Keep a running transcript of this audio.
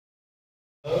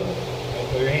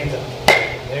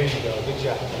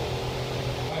Good job.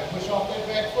 All right, push off that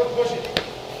back foot. Push it.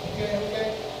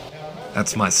 Okay.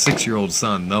 That's my 6-year-old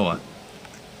son, Noah.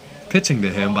 Pitching to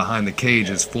him behind the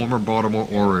cage is former Baltimore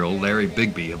Oriole Larry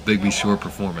Bigbie of Bigbies Shore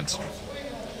Performance.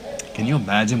 Can you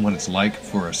imagine what it's like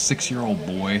for a 6-year-old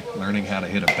boy learning how to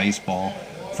hit a baseball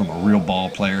from a real ball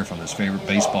player from his favorite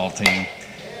baseball team?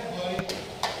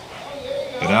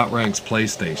 It outranks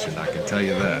PlayStation, I can tell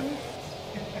you that.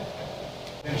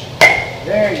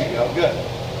 There you go, good.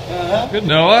 Good,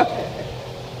 Noah.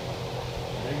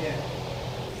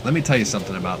 Let me tell you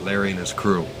something about Larry and his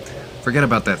crew. Forget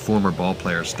about that former ball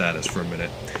player status for a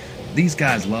minute. These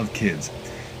guys love kids,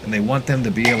 and they want them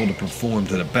to be able to perform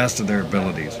to the best of their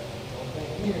abilities.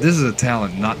 This is a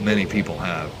talent not many people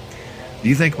have. Do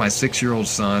you think my 6-year-old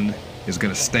son is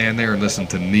going to stand there and listen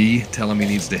to me tell him he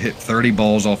needs to hit 30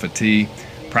 balls off a tee,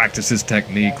 practice his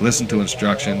technique, listen to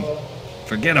instruction?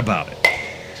 Forget about it.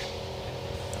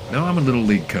 Now, I'm a little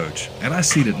league coach, and I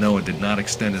see that Noah did not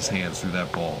extend his hands through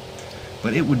that ball.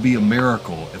 But it would be a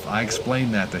miracle if I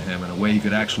explained that to him in a way he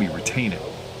could actually retain it.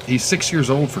 He's 6 years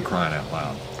old, for crying out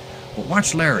loud. But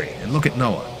watch Larry and look at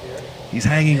Noah. He's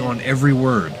hanging on every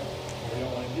word.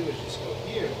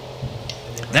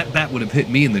 That bat would have hit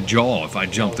me in the jaw if I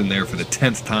jumped in there for the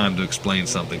 10th time to explain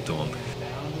something to him.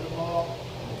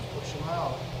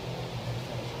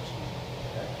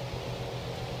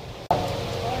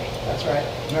 That's right.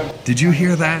 Did you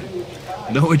hear that?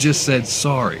 Noah just said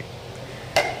sorry.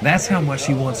 That's how much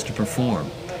he wants to perform.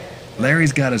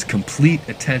 Larry's got his complete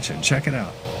attention. Check it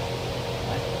out.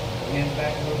 Hands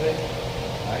back a little bit.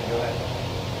 All right, go ahead.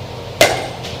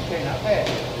 Okay, not bad.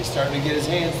 He's starting to get his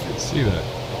hands through. See that?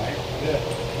 All right, good.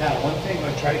 Now, one thing, I'm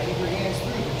going to try to keep your hands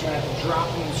through, but try not to drop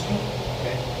them and scoop.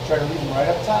 Okay? Try to leave them right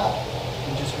up top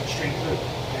and just go straight through.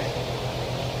 Okay?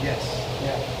 Yes.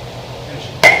 Yeah. Finish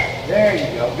it. There you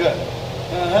go. Good.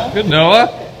 Good, Noah.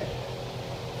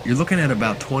 You're looking at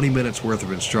about 20 minutes worth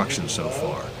of instruction so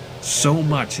far. So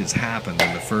much has happened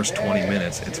in the first 20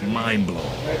 minutes, it's mind-blowing.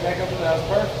 Right back up to that. Was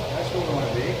perfect. That's where we want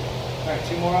to be. All right,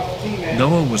 2 more off the tee, man.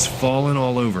 Noah was falling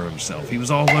all over himself. He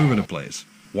was all over the place.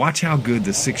 Watch how good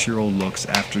the 6-year-old looks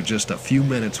after just a few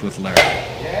minutes with Larry.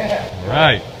 Yeah.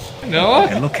 Right. Noah?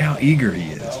 And look how eager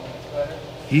he is.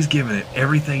 He's giving it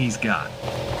everything he's got.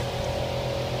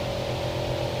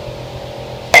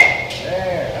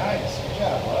 There, nice. Good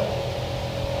job, bud.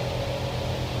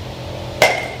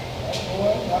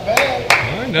 Not bad.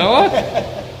 All right,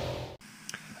 Noah.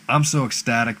 I'm so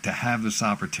ecstatic to have this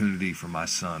opportunity for my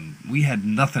son. We had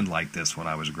nothing like this when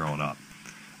I was growing up.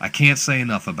 I can't say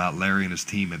enough about Larry and his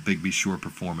team at Bigbies Shore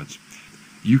Performance.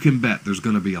 You can bet there's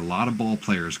going to be a lot of ball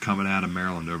players coming out of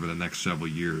Maryland over the next several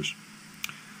years.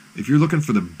 If you're looking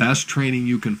for the best training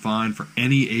you can find for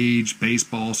any age,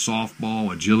 baseball,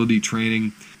 softball, agility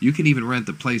training, you can even rent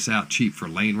the place out cheap for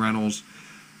lane rentals.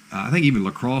 I think even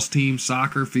lacrosse teams,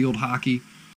 soccer, field hockey.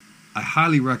 I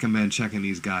highly recommend checking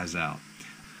these guys out.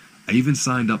 I even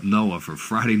signed up Noah for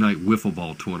Friday night wiffle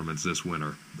ball tournaments this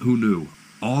winter. Who knew?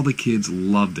 All the kids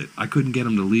loved it. I couldn't get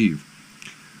them to leave.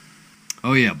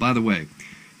 Oh yeah, by the way,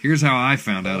 here's how I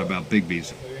found out about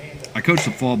Bigbies. I coached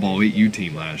the fall ball 8U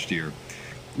team last year.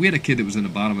 We had a kid that was in the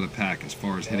bottom of the pack as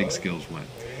far as hitting skills went.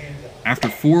 After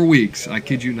 4 weeks, I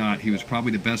kid you not, he was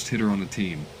probably the best hitter on the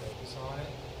team.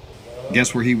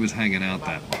 Guess where he was hanging out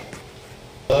that month?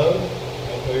 Load,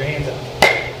 and put your hands up.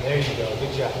 There you go,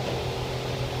 good job.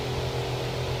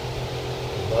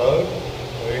 Load,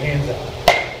 put your hands up.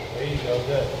 There you go,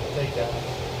 good. Take that.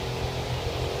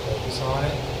 Focus on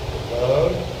it.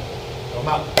 Load, come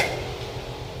out.